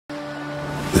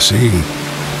The sea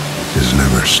is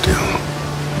never still.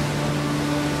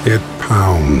 It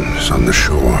pounds on the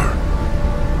shore,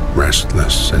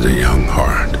 restless as a young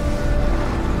heart,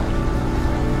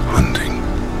 hunting.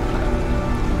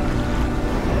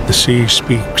 The sea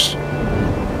speaks,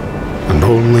 and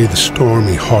only the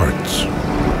stormy hearts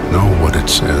know what it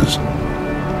says.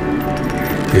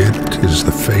 It is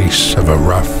the face of a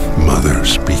rough mother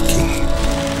speaking.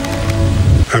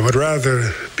 I would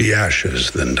rather be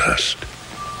ashes than dust.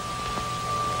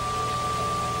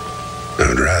 I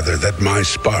would rather that my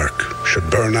spark should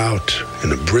burn out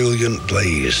in a brilliant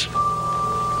blaze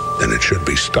than it should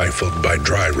be stifled by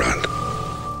dry rot.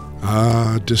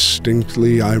 Ah,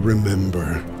 distinctly I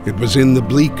remember. It was in the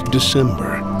bleak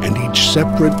December, and each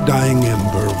separate dying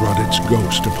ember wrought its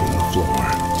ghost upon the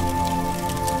floor.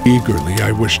 Eagerly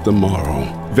I wished the morrow,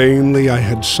 vainly I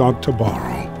had sought to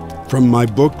borrow from my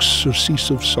books surcease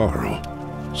of sorrow,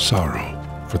 sorrow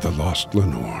for the lost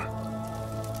Lenore.